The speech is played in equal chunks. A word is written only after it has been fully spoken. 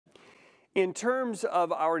In terms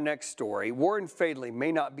of our next story, Warren Faidley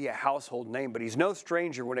may not be a household name, but he's no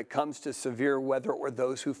stranger when it comes to severe weather or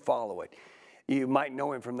those who follow it. You might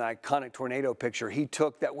know him from the iconic tornado picture he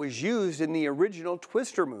took that was used in the original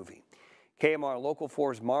Twister movie. KMR Local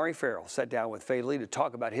 4's Mari Farrell sat down with Faidley to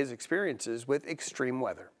talk about his experiences with extreme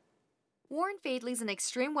weather. Warren Faidley is an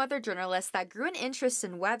extreme weather journalist that grew an interest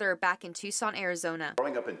in weather back in Tucson, Arizona.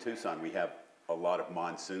 Growing up in Tucson, we have a lot of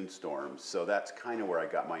monsoon storms, so that's kind of where I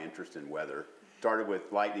got my interest in weather. Started with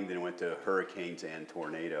lightning, then went to hurricanes and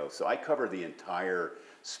tornadoes. So I cover the entire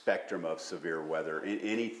spectrum of severe weather,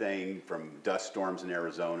 anything from dust storms in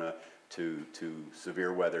Arizona to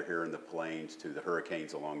severe weather here in the plains to the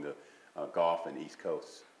hurricanes along the Gulf and East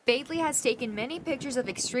Coast. Faidley has taken many pictures of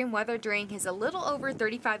extreme weather during his a little over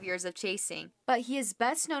 35 years of chasing, but he is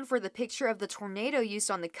best known for the picture of the tornado used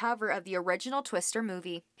on the cover of the original Twister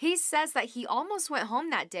movie. He says that he almost went home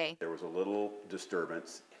that day. There was a little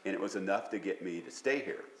disturbance, and it was enough to get me to stay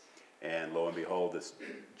here. And lo and behold, this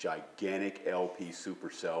gigantic LP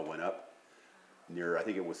supercell went up near, I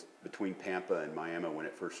think it was between Pampa and Miami when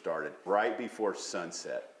it first started. Right before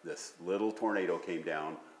sunset, this little tornado came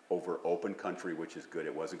down over open country, which is good.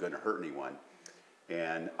 It wasn't going to hurt anyone.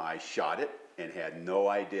 And I shot it and had no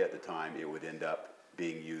idea at the time it would end up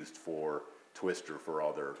being used for Twister for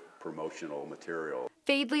all their promotional material.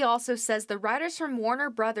 Faidley also says the writers from Warner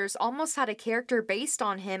Brothers almost had a character based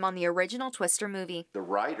on him on the original Twister movie. The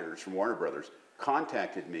writers from Warner Brothers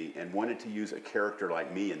contacted me and wanted to use a character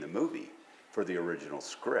like me in the movie for the original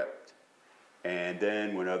script. And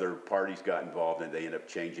then when other parties got involved, and they ended up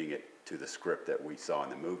changing it to the script that we saw in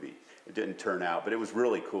the movie. It didn't turn out, but it was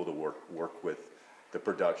really cool to work with the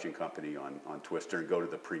production company on Twister and go to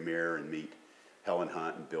the premiere and meet Helen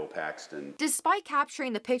Hunt and Bill Paxton. Despite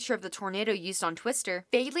capturing the picture of the tornado used on Twister,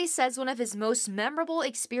 Faidley says one of his most memorable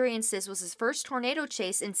experiences was his first tornado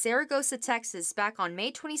chase in Saragossa, Texas back on May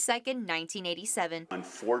 22, 1987.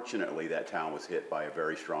 Unfortunately, that town was hit by a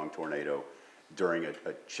very strong tornado during a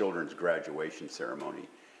children's graduation ceremony.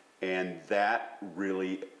 And that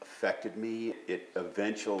really affected me. It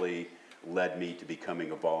eventually led me to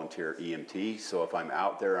becoming a volunteer EMT. So if I'm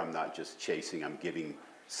out there, I'm not just chasing, I'm giving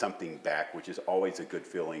something back, which is always a good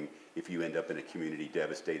feeling if you end up in a community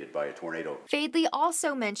devastated by a tornado. Faidley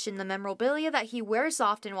also mentioned the memorabilia that he wears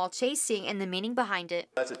often while chasing and the meaning behind it.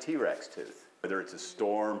 That's a T-Rex tooth. Whether it's a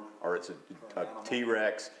storm or it's a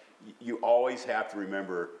T-Rex, you always have to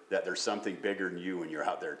remember that there's something bigger than you when you're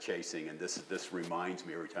out there chasing, and this reminds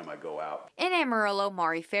me every time I go out. In Amarillo,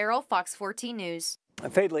 Mari Farrell, Fox 14 News.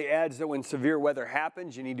 Faidley adds that when severe weather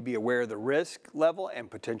happens, you need to be aware of the risk level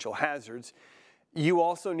and potential hazards. You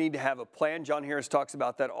also need to have a plan. John Harris talks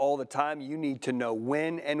about that all the time. You need to know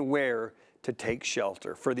when and where to take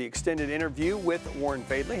shelter. For the extended interview with Warren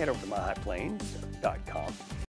Faidley, head over to myhighplains.com.